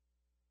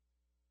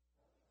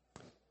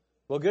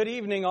Well, good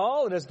evening,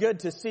 all. It is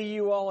good to see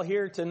you all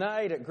here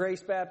tonight at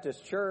Grace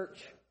Baptist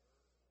Church.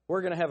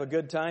 We're going to have a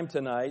good time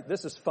tonight.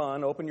 This is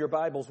fun. Open your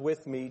Bibles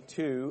with me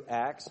to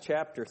Acts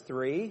chapter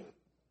 3.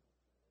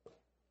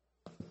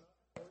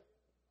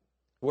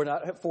 We're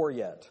not at 4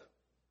 yet.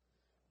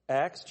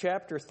 Acts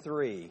chapter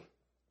 3.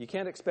 You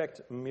can't expect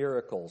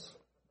miracles.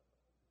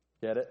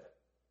 Get it?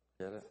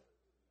 Get it?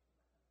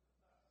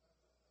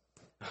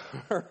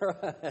 All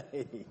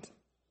right.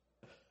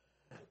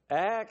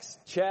 Acts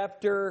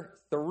chapter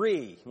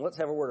 3. Let's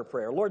have a word of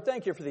prayer. Lord,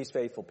 thank you for these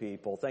faithful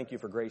people. Thank you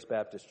for Grace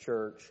Baptist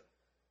Church.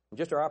 And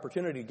just our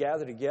opportunity to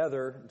gather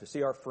together, to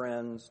see our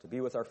friends, to be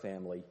with our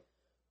family.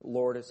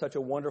 Lord, it's such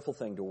a wonderful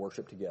thing to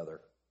worship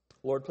together.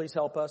 Lord, please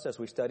help us as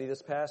we study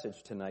this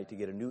passage tonight to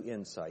get a new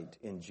insight.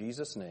 In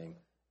Jesus' name,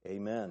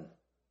 amen.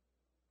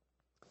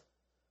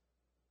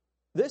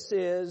 This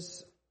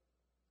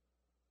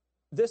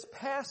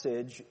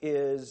passage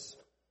is...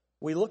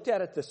 We looked at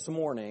it this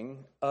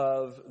morning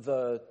of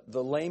the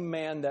lame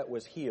man that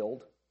was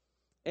healed.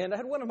 And I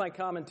had one of my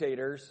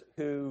commentators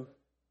who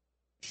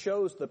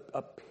shows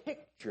a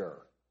picture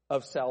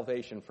of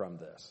salvation from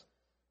this.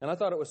 And I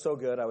thought it was so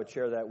good I would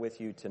share that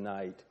with you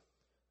tonight.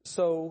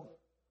 So,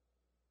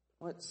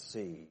 let's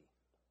see.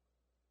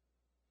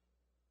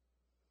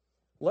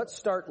 Let's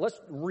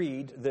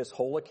read this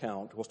whole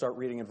account. We'll start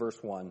reading in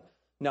verse 1.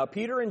 Now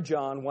Peter and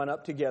John went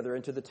up together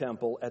into the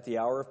temple at the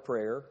hour of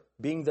prayer,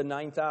 being the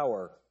 9th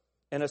hour.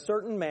 And a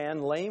certain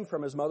man, lame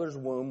from his mother's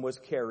womb, was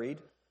carried,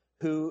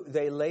 who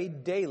they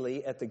laid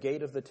daily at the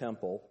gate of the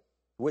temple,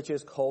 which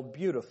is called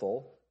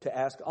Beautiful, to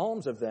ask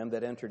alms of them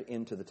that entered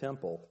into the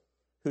temple,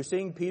 who,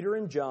 seeing Peter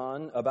and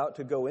John about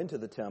to go into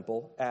the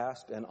temple,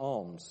 asked an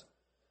alms.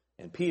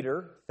 And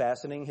Peter,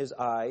 fastening his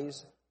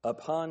eyes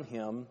upon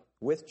him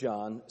with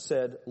John,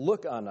 said,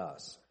 Look on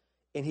us.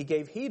 And he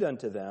gave heed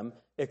unto them,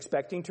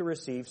 expecting to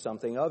receive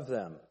something of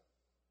them.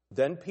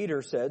 Then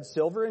Peter said,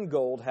 Silver and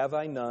gold have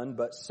I none,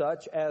 but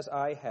such as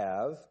I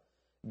have,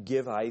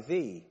 give I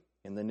thee.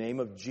 In the name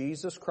of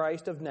Jesus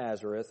Christ of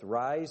Nazareth,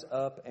 rise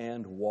up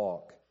and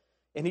walk.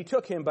 And he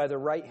took him by the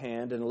right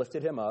hand and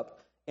lifted him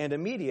up, and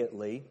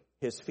immediately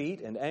his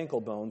feet and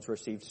ankle bones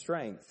received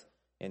strength.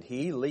 And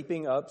he,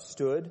 leaping up,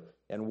 stood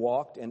and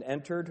walked and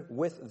entered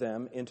with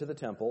them into the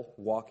temple,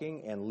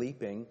 walking and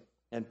leaping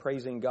and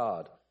praising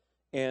God.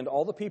 And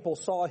all the people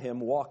saw him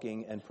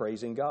walking and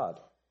praising God.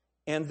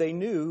 And they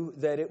knew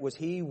that it was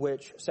he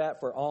which sat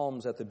for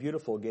alms at the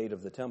Beautiful gate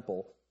of the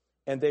temple.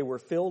 And they were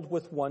filled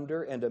with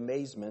wonder and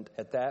amazement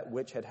at that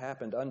which had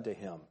happened unto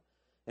him.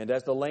 And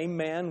as the lame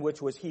man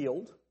which was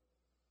healed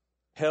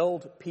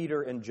held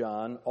Peter and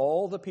John,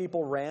 all the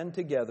people ran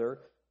together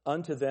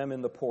unto them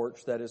in the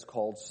porch that is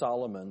called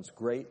Solomon's,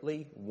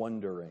 greatly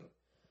wondering.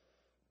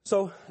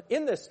 So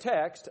in this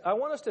text, I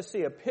want us to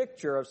see a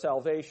picture of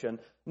salvation.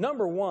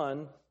 Number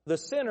one, the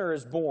sinner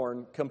is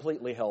born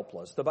completely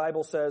helpless. The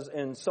Bible says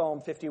in Psalm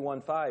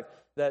 51:5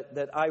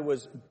 that I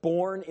was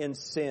born in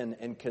sin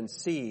and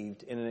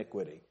conceived in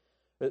iniquity.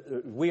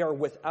 We are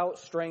without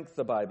strength,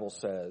 the Bible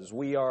says.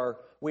 We are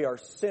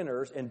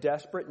sinners in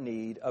desperate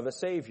need of a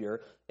Savior.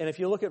 And if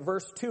you look at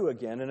verse 2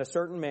 again, and a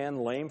certain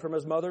man, lame from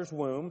his mother's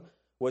womb,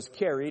 was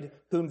carried,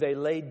 whom they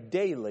laid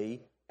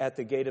daily at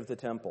the gate of the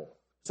temple.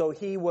 So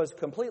he was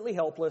completely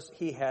helpless.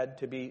 He had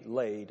to be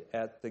laid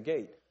at the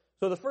gate.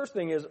 So the first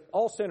thing is,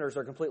 all sinners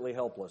are completely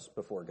helpless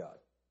before God.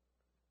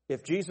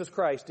 If Jesus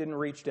Christ didn't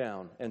reach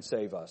down and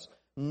save us,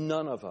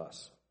 none of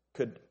us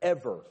could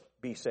ever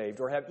be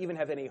saved or even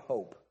have any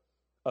hope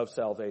of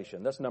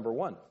salvation. That's number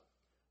one.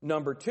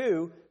 Number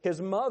two,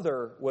 his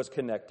mother was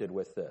connected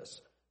with this.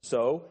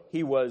 So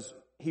he was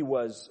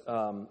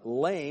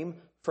lame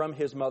from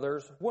his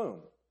mother's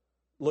womb.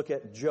 Look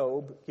at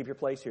Job. Keep your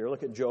place here.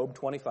 Look at Job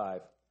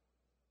 25.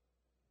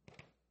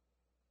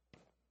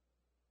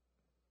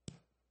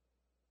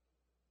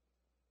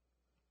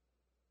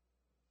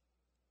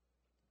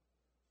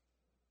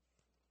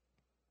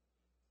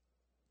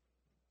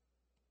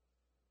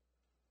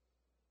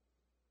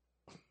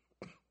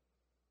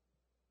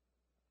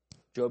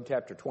 Job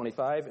chapter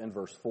 25 and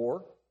verse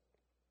 4.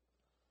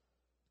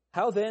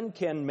 How then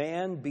can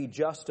man be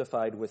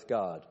justified with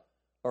God?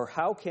 Or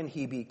how can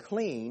he be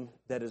clean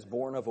that is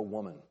born of a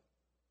woman?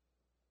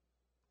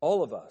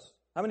 All of us.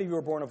 How many of you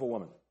are born of a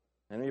woman?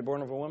 Any of you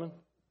born of a woman?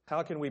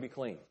 How can we be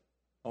clean?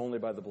 Only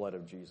by the blood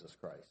of Jesus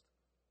Christ.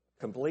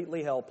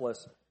 Completely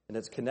helpless, and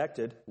it's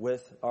connected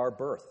with our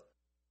birth.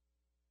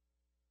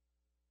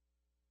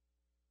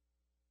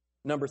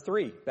 Number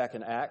 3, back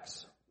in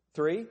Acts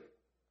 3.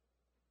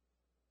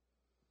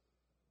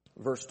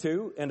 Verse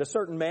 2, and a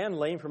certain man,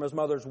 lame from his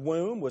mother's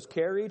womb, was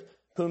carried,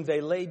 whom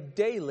they laid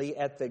daily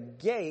at the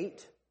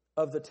gate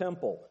of the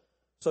temple.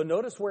 So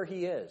notice where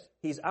he is.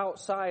 He's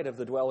outside of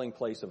the dwelling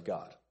place of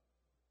God.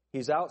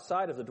 He's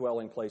outside of the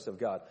dwelling place of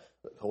God.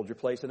 Hold your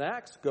place in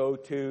Acts. Go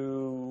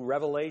to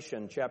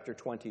Revelation chapter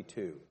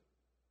 22.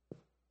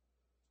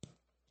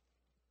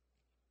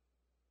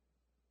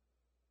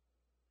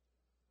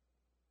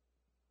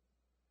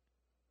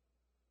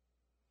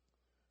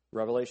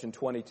 Revelation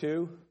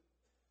 22.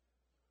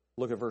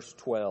 Look at verse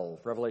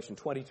 12, Revelation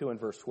 22 and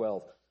verse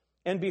 12.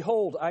 And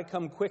behold, I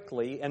come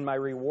quickly, and my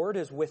reward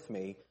is with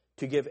me,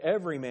 to give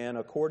every man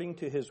according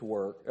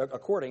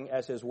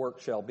as his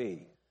work shall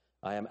be.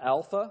 I am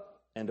Alpha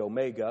and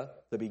Omega,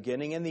 the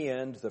beginning and the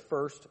end, the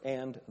first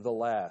and the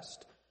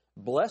last.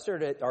 Blessed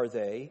are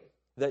they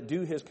that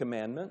do his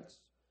commandments,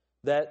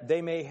 that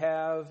they may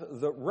have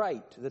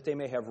right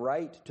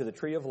to the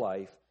tree of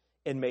life,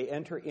 and may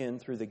enter in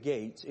through the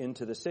gates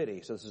into the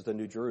city. So this is the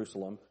New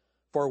Jerusalem.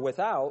 For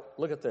without,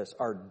 look at this,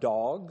 are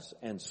dogs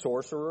and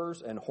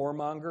sorcerers and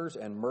whoremongers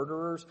and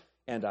murderers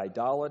and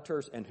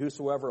idolaters and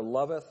whosoever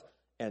loveth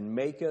and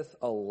maketh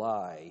a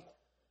lie.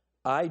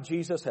 I,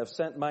 Jesus, have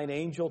sent mine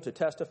angel to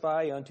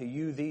testify unto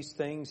you these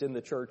things in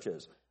the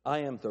churches.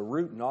 I am the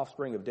root and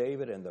offspring of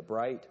David and the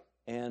bright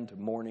and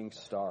morning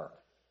star.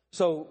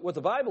 So what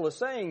the Bible is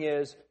saying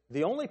is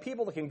the only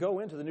people that can go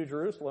into the New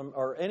Jerusalem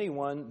are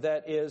anyone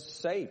that is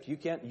saved.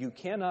 You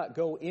cannot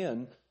go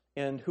in.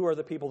 And who are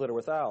the people that are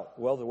without?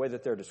 Well, the way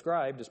that they're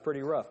described is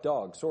pretty rough.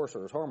 Dogs,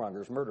 sorcerers,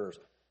 whoremongers, murderers.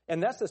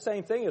 And that's the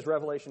same thing as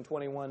Revelation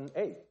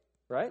 21:8,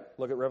 right?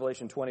 Look at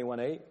Revelation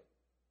 21:8.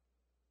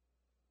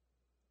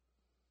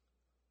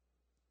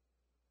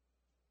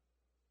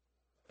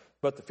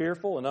 But the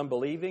fearful and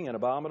unbelieving and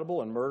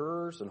abominable and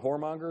murderers and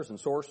whoremongers and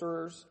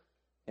sorcerers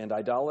and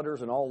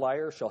idolaters and all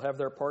liars shall have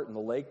their part in the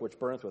lake which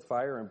burneth with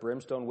fire and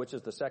brimstone, which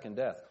is the second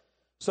death.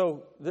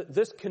 So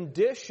this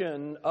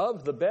condition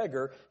of the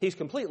beggar, he's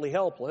completely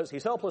helpless.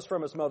 He's helpless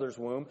from his mother's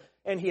womb,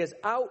 and he is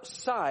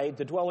outside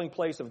the dwelling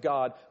place of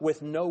God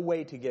with no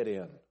way to get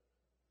in.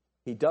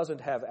 He doesn't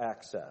have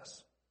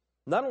access.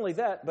 Not only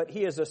that, but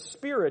he is a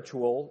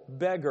spiritual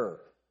beggar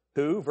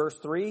who, verse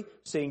 3,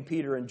 seeing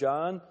Peter and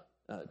John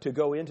to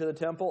go into the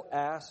temple,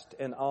 asked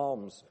an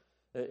alms.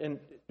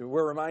 And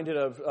we're reminded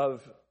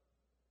of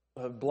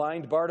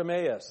blind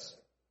Bartimaeus.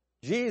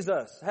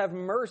 Jesus, have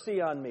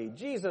mercy on me.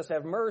 Jesus,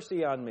 have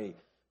mercy on me.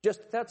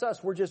 That's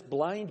us. We're just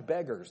blind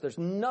beggars. There's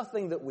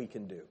nothing that we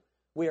can do.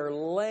 We are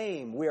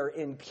lame. We are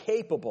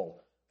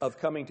incapable of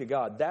coming to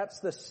God.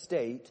 That's the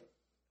state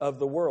of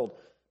the world.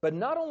 But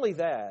not only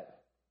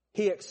that,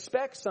 he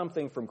expects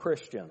something from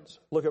Christians.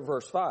 Look at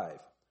verse 5.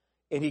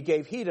 And he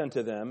gave heed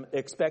unto them,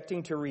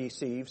 expecting to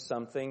receive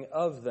something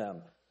of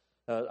them.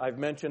 I've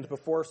mentioned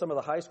before, some of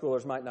the high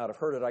schoolers might not have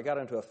heard it. I got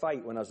into a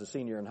fight when I was a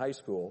senior in high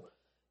school.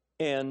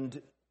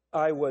 And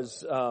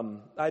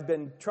I'd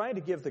been trying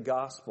to give the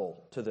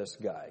gospel to this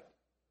guy.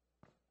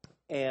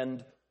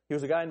 And he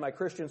was a guy in my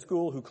Christian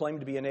school who claimed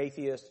to be an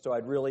atheist, so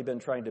I'd really been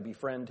trying to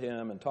befriend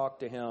him and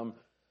talk to him.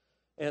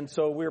 And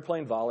so we were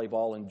playing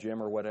volleyball in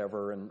gym or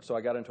whatever, and so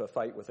I got into a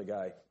fight with a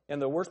guy.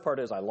 And the worst part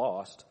is I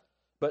lost.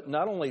 But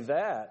not only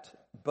that,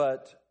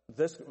 but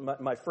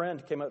my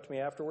friend came up to me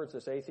afterwards,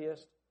 this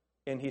atheist,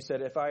 and he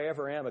said, if I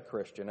ever am a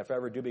Christian, if I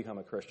ever do become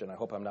a Christian, I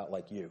hope I'm not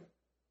like you.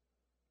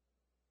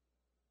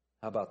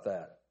 How about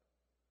that?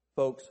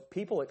 Folks,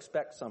 people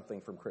expect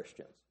something from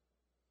Christians.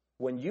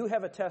 When you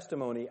have a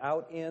testimony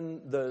out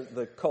in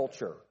the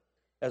culture,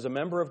 as a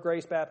member of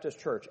Grace Baptist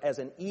Church, as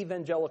an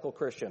evangelical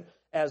Christian,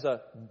 as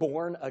a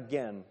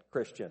born-again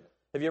Christian.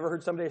 Have you ever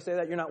heard somebody say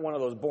that? You're not one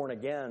of those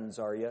born-agains,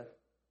 are you?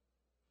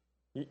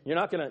 You're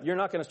not going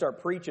to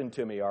start preaching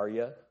to me, are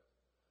you?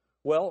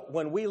 Well,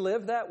 when we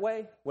live that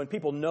way, when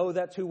people know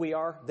that's who we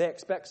are, they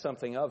expect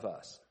something of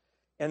us.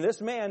 And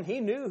this man, he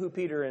knew who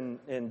Peter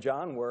and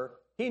John were.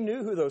 He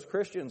knew who those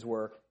Christians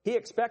were. He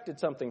expected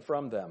something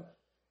from them.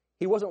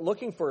 He wasn't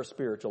looking for a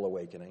spiritual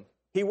awakening.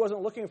 He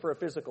wasn't looking for a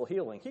physical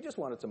healing. He just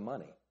wanted some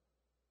money.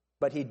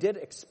 But he did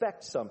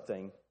expect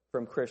something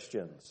from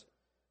Christians.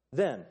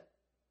 Then,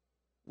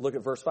 look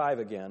at verse 5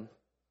 again.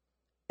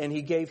 And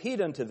he gave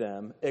heed unto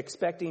them,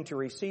 expecting to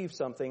receive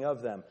something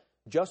of them.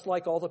 Just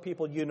like all the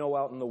people you know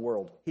out in the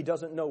world, he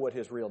doesn't know what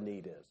his real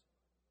need is.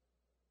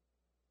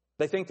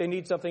 They think they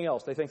need something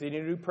else. They think they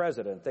need a new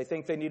president. They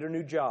think they need a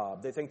new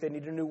job. They think they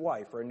need a new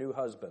wife or a new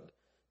husband.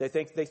 They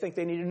think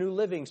they need a new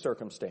living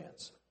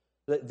circumstance.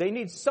 They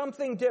need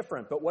something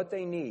different, but what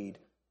they need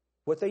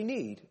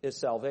is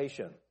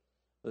salvation.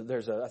 I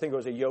think it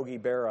was a Yogi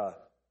Berra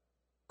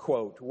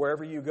quote,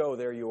 wherever you go,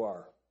 there you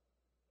are.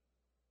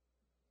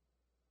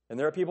 And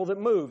there are people that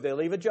move, they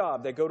leave a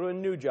job, they go to a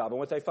new job, and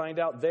what they find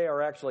out, they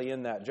are actually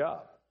in that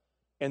job.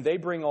 And they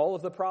bring all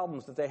of the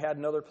problems that they had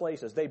in other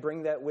places. They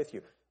bring that with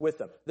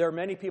them. There are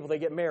many people, they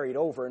get married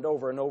over and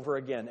over and over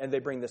again, and they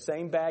bring the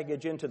same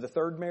baggage into the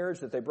third marriage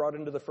that they brought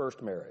into the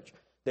first marriage.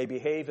 They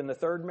behave in the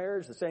third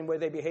marriage the same way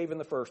they behave in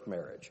the first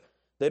marriage.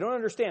 They don't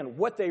understand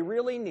what they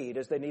really need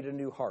is they need a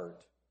new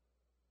heart.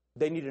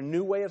 They need a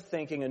new way of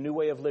thinking, a new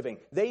way of living.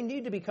 They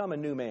need to become a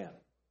new man.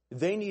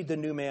 They need the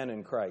new man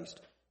in Christ.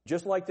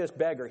 Just like this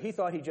beggar, he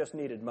thought he just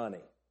needed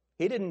money.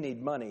 He didn't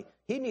need money.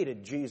 He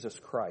needed Jesus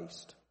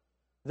Christ.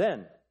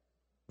 Then,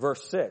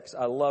 verse 6,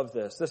 I love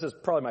this. This is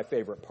probably my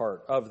favorite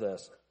part of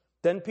this.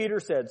 Then Peter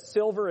said,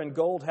 silver and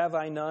gold have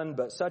I none,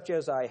 but such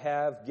as I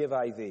have give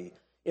I thee.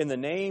 In the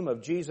name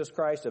of Jesus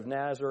Christ of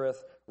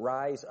Nazareth,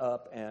 rise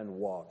up and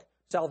walk.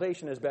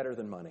 Salvation is better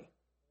than money.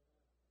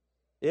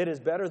 It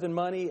is better than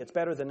money. It's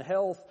better than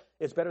health.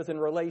 It's better than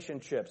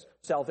relationships.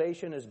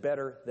 Salvation is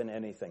better than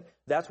anything.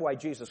 That's why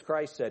Jesus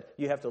Christ said,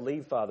 you have to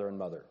leave father and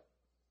mother.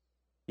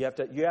 You have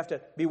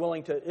to be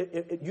willing to,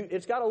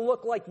 it's got to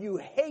look like you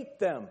hate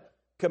them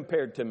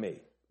compared to me,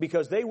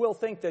 because they will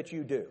think that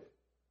you do.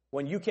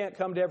 When you can't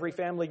come to every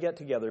family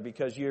get-together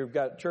because you've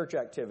got church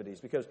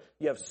activities, because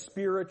you have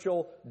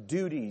spiritual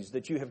duties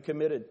that you have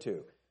committed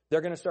to,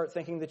 they're going to start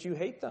thinking that you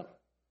hate them.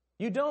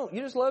 You don't.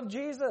 You just love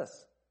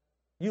Jesus.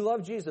 You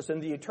love Jesus,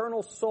 and the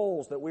eternal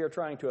souls that we are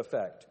trying to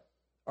affect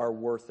are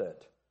worth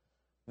it.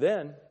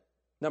 Then,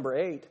 number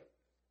 8,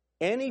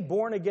 any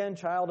born-again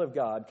child of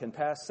God can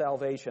pass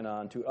salvation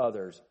on to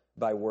others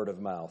by word of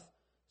mouth.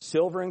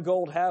 Silver and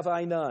gold have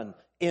I none.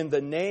 In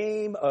the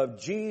name of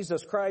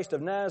Jesus Christ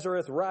of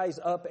Nazareth, rise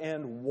up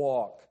and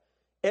walk.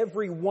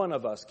 Every one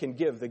of us can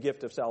give the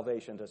gift of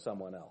salvation to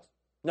someone else.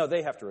 No,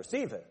 they have to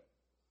receive it.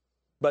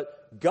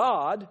 But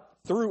God,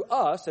 through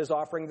us, is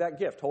offering that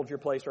gift. Hold your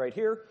place right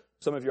here.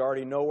 Some of you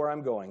already know where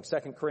I'm going.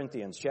 2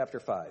 Corinthians chapter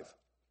 5.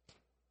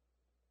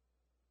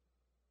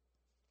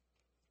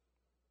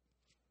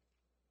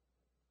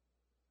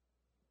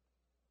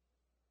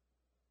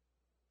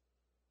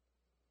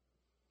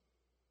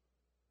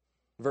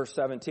 Verse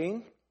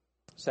 17,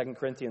 2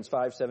 Corinthians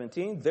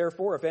 5:17.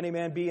 Therefore, if any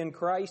man be in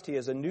Christ, he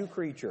is a new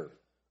creature.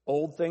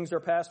 Old things are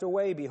passed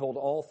away. Behold,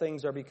 all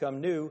things are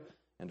become new.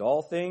 And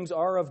all things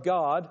are of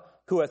God,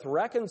 who hath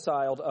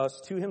reconciled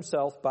us to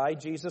himself by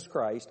Jesus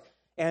Christ,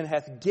 and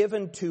hath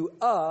given to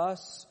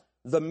us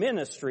the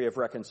ministry of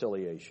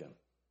reconciliation.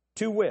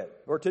 To wit,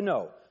 or to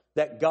know,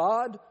 that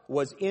God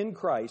was in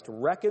Christ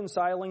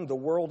reconciling the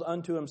world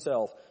unto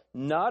himself,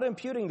 not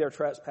imputing their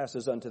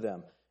trespasses unto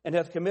them, and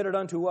hath committed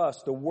unto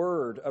us the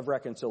word of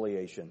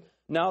reconciliation.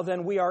 Now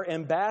then, we are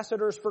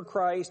ambassadors for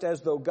Christ,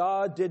 as though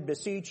God did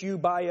beseech you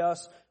by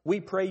us. We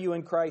pray you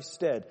in Christ's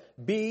stead,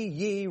 be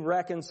ye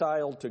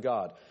reconciled to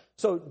God.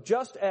 So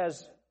just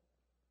as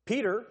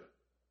Peter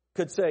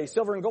could say,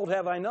 silver and gold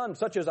have I none,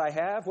 such as I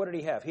have, what did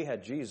he have? He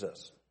had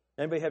Jesus.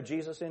 Anybody have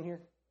Jesus in here?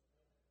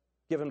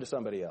 Give him to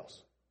somebody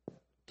else.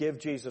 Give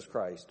Jesus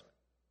Christ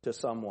to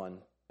someone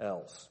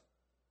else.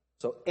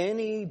 So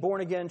any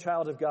born-again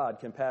child of God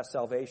can pass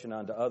salvation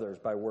on to others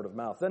by word of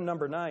mouth. Then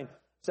number 9,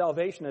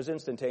 salvation is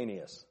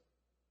instantaneous.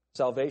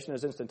 Salvation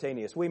is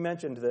instantaneous. We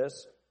mentioned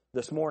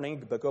this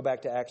morning, but go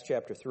back to Acts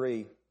chapter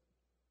 3,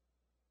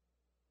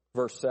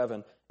 verse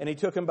 7. And he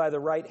took him by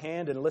the right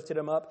hand and lifted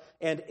him up,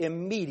 and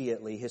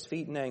immediately his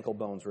feet and ankle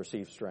bones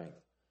received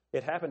strength.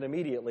 It happened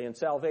immediately, and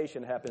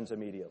salvation happens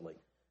immediately.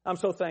 I'm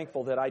so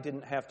thankful that I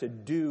didn't have to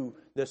do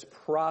this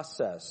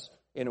process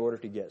in order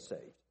to get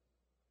saved.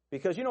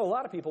 Because, a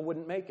lot of people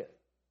wouldn't make it.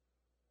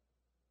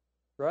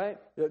 Right?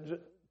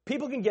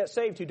 People can get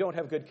saved who don't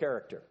have good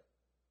character.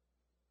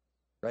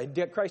 Right?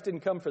 Christ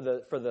didn't come for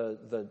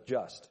the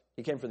just.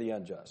 He came for the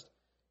unjust.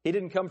 He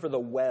didn't come for the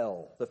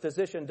well. The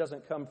physician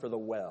doesn't come for the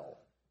well.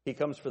 He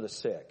comes for the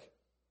sick,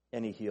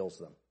 and he heals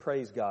them.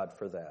 Praise God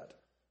for that.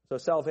 So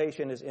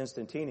salvation is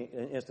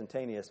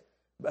instantaneous.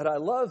 But I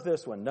love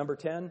this one. Number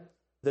 10,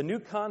 the new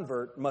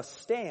convert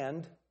must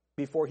stand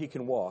before he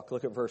can walk.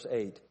 Look at verse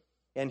 8.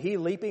 And he,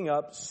 leaping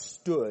up,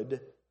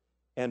 stood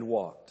and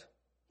walked.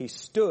 He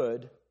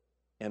stood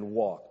and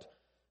walked.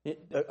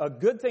 A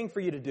good thing for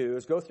you to do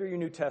is go through your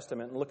New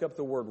Testament and look up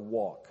the word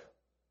walk.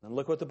 And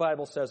look what the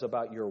Bible says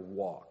about your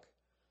walk.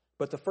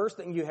 But the first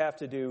thing you have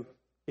to do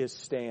is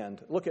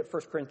stand. Look at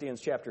 1 Corinthians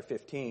chapter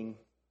 15.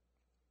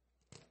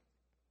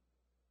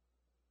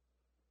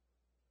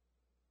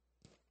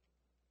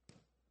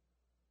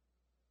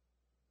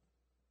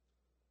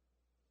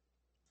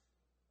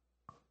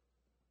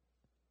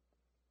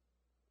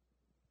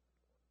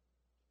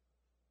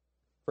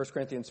 First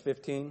Corinthians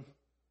 15,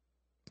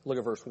 look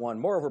at verse 1.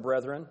 Moreover,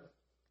 brethren,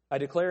 I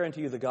declare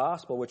unto you the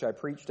gospel which I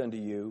preached unto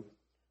you,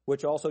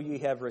 which also ye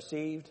have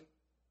received,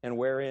 and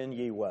wherein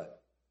ye what?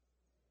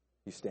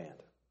 You stand.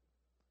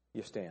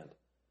 You stand.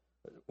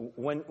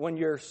 When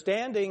you're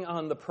standing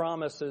on the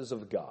promises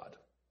of God,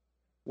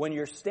 when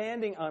you're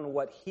standing on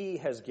what he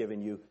has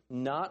given you,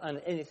 not on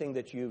anything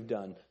that you've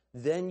done,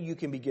 then you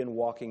can begin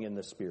walking in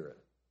the Spirit.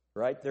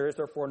 Right? There is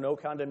therefore no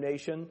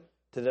condemnation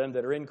to them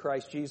that are in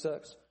Christ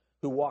Jesus,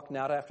 who walk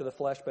not after the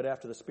flesh but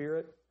after the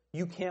Spirit.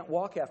 You can't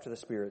walk after the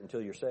Spirit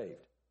until you're saved.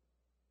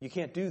 You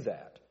can't do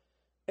that.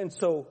 And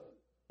so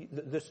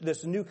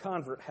this new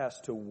convert has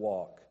to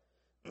walk.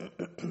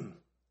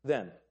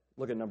 Then,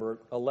 look at number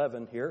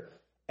 11 here.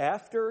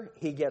 After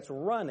he gets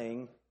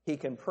running, he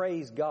can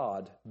praise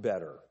God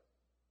better.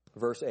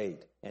 Verse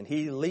 8. And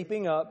he,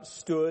 leaping up,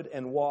 stood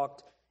and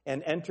walked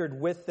and entered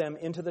with them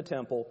into the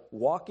temple,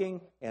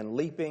 walking and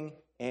leaping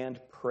and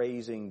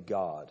praising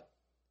God.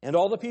 And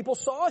all the people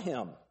saw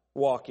him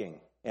walking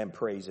and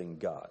praising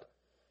God.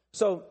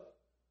 So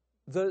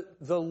the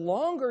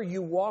longer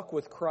you walk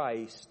with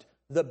Christ,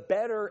 the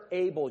better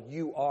able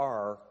you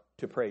are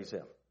to praise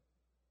him.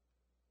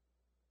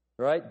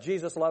 Right?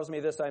 Jesus loves me,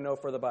 this I know,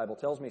 for the Bible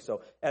tells me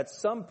so. At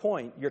some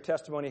point, your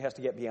testimony has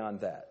to get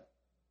beyond that.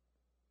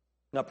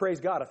 Now, praise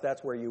God if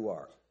that's where you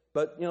are.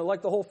 But,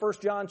 like the whole 1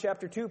 John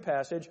chapter 2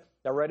 passage,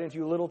 I write unto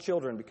you little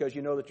children because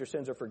you know that your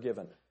sins are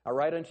forgiven. I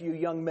write unto you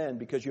young men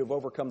because you have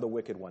overcome the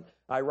wicked one.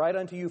 I write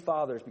unto you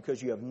fathers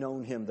because you have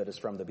known him that is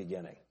from the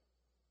beginning.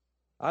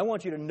 I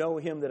want you to know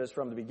him that is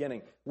from the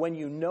beginning. When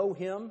you know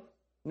him,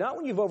 not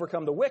when you've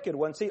overcome the wicked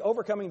one. See,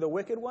 overcoming the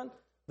wicked one,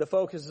 the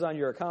focus is on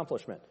your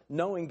accomplishment.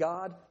 Knowing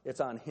God,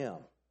 it's on him.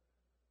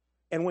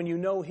 And when you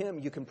know him,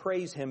 you can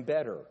praise him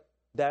better.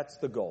 That's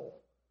the goal.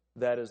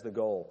 That is the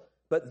goal.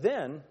 But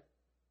then,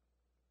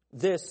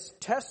 this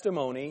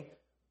testimony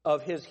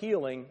of his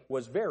healing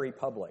was very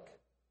public.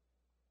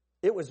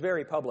 It was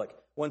very public.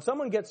 When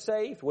someone gets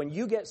saved, when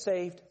you get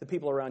saved, the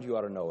people around you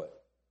ought to know it.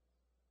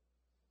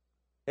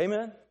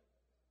 Amen?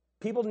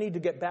 People need to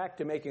get back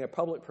to making a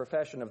public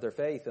profession of their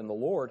faith in the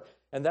Lord,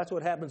 and that's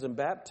what happens in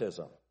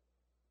baptism.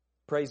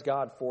 Praise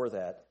God for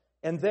that.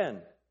 And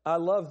then, I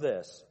love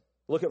this.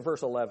 Look at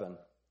verse 11.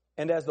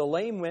 And as the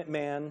lame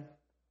man,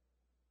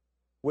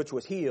 which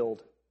was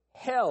healed,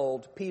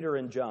 held Peter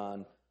and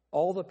John,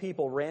 all the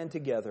people ran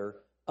together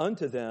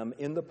unto them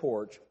in the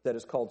porch that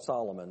is called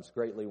Solomon's,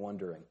 greatly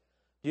wondering.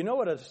 Do you know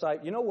what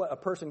a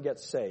person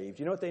gets saved?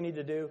 You know what they need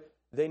to do?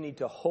 They need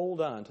to hold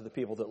on to the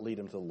people that lead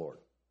them to the Lord.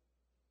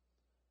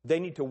 They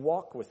need to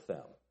walk with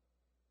them.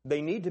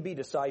 They need to be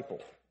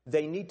discipled.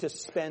 They need to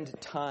spend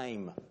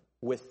time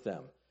with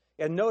them.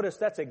 And notice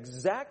that's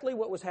exactly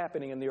what was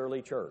happening in the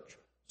early church.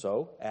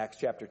 So, Acts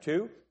chapter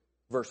 2,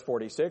 verse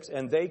 46,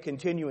 and they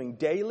continuing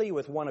daily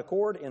with one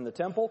accord in the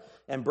temple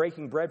and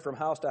breaking bread from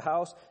house to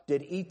house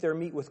did eat their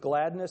meat with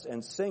gladness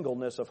and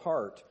singleness of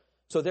heart.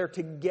 So they're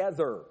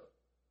together.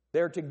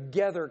 They're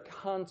together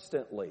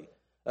constantly.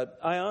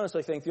 I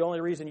honestly think the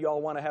only reason you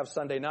all want to have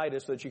Sunday night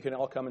is so that you can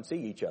all come and see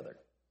each other.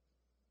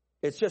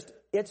 It's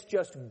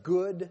just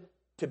good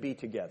to be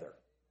together.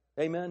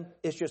 Amen?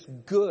 It's just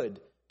good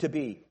to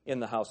be in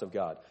the house of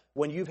God.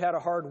 When you've had a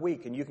hard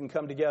week and you can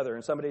come together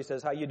and somebody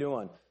says, how you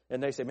doing?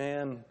 And they say,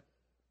 man,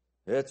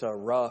 it's a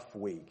rough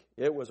week.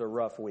 It was a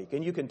rough week.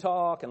 And you can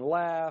talk and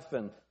laugh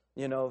and,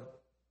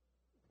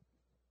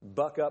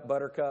 buck up,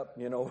 buttercup,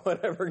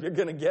 whatever you're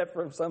going to get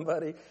from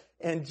somebody.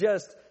 And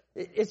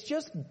it's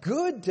just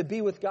good to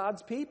be with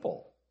God's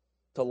people.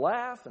 To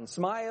laugh and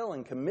smile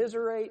and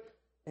commiserate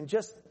and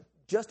just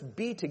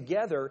be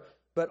together,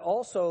 but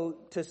also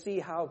to see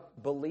how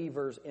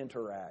believers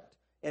interact.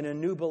 And a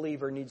new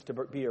believer needs to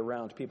be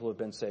around people who have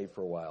been saved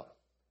for a while.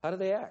 How do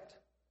they act?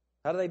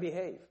 How do they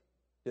behave?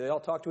 Do they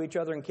all talk to each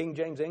other in King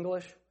James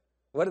English?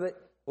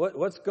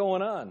 What's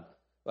going on?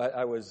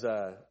 I was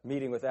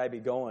meeting with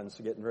Abby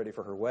Goins, getting ready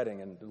for her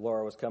wedding, and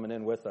Laura was coming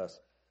in with us.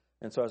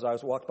 And so as I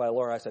was walked by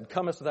Laura, I said,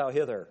 "Comest thou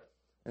hither?"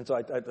 And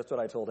so that's what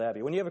I told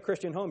Abby. When you have a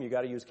Christian home, you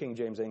got to use King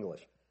James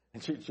English.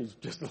 And she's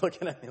just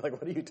looking at me like,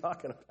 "What are you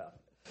talking about?"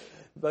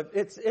 But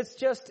isn't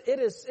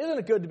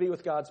it good to be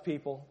with God's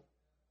people?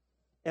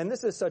 And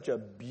this is such a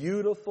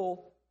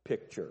beautiful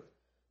picture.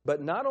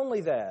 But not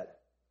only that,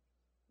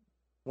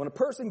 when a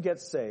person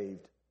gets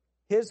saved,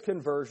 his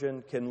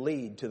conversion can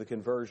lead to the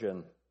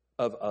conversion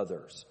of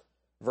others.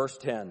 Verse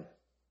 10,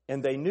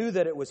 and they knew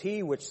that it was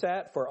he which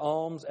sat for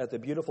alms at the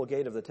beautiful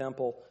gate of the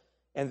temple,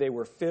 and they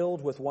were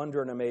filled with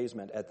wonder and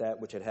amazement at that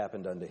which had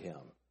happened unto him.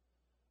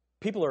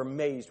 People are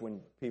amazed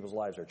when people's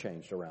lives are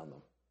changed around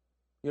them.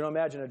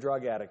 Imagine a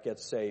drug addict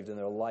gets saved and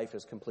their life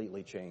is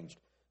completely changed.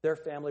 Their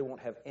family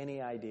won't have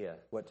any idea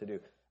what to do.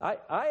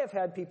 I have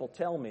had people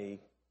tell me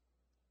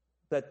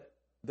that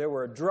they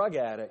were a drug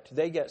addict,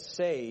 they get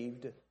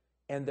saved,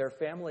 and their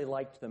family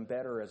liked them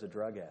better as a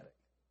drug addict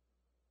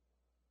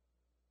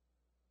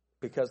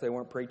because they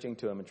weren't preaching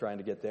to them and trying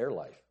to get their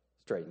life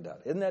straightened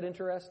out. Isn't that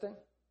interesting?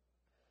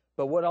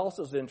 But what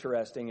also is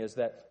interesting is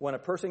that when a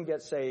person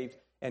gets saved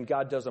and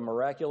God does a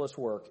miraculous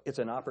work, it's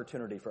an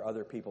opportunity for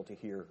other people to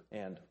hear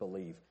and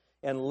believe.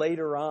 And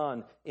later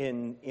on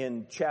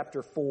in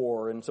chapter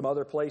 4 and some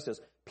other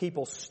places,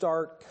 people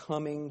start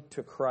coming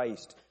to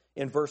Christ.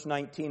 In verse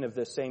 19 of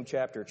this same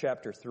chapter,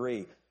 chapter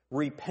 3,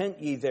 repent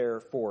ye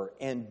therefore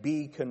and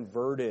be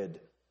converted.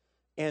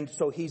 And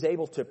so he's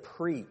able to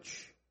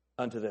preach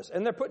unto this.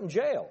 And they're put in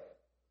jail.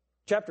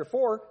 Chapter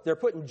 4, they're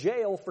put in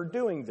jail for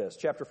doing this.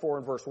 Chapter 4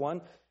 and verse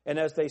 1, and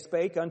as they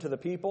spake unto the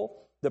people,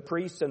 the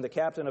priests and the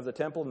captain of the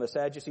temple and the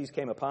Sadducees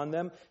came upon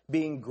them,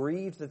 being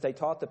grieved that they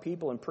taught the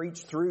people and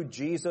preached through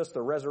Jesus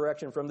the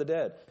resurrection from the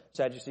dead.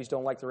 Sadducees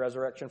don't like the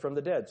resurrection from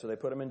the dead, so they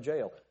put him in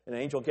jail. An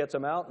angel gets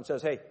him out and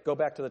says, hey, go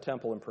back to the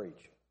temple and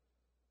preach.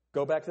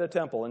 Go back to the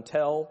temple and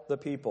tell the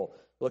people.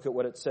 Look at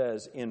what it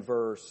says in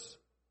verse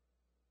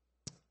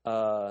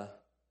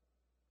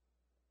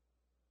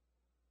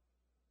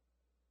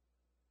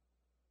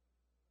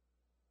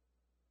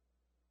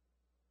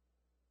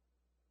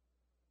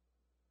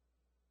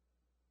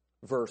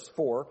Verse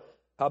 4,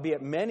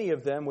 howbeit many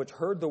of them which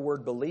heard the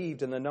word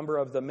believed, and the number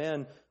of the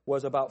men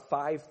was about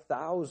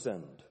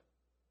 5,000.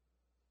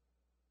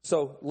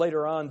 So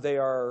later on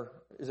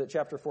is it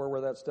chapter 4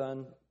 where that's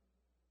done?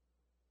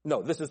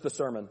 No, this is the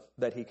sermon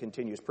that he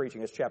continues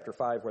preaching. It's chapter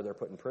 5 where they're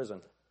put in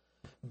prison.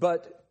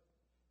 But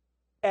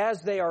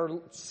as they are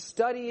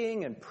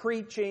studying and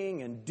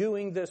preaching and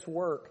doing this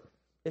work,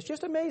 It's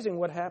just amazing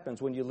what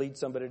happens when you lead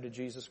somebody to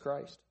Jesus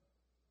Christ.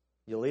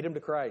 You lead them to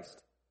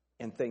Christ,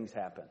 and things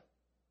happen.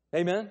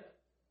 Amen?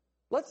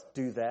 Let's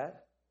do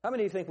that. How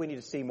many of you think we need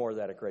to see more of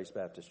that at Grace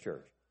Baptist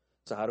Church?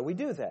 So how do we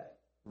do that?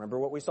 Remember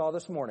what we saw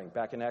this morning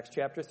back in Acts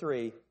chapter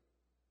 3.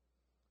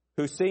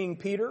 Who, seeing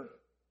Peter,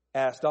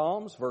 asked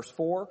alms, verse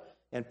 4,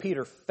 and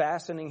Peter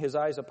fastening his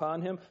eyes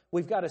upon him.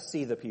 We've got to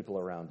see the people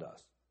around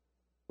us.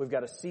 We've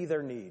got to see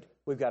their need.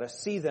 We've got to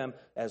see them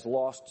as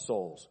lost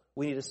souls.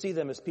 We need to see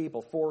them as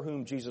people for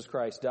whom Jesus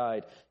Christ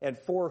died and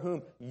for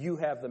whom you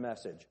have the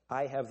message.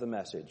 I have the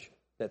message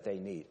that they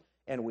need.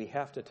 And we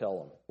have to tell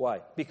them.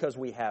 Why? Because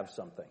we have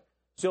something.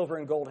 Silver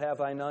and gold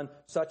have I none.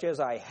 Such as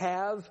I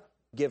have,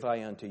 give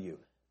I unto you.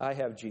 I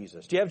have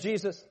Jesus. Do you have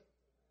Jesus?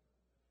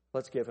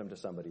 Let's give him to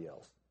somebody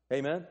else.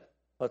 Amen?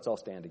 Let's all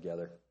stand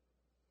together.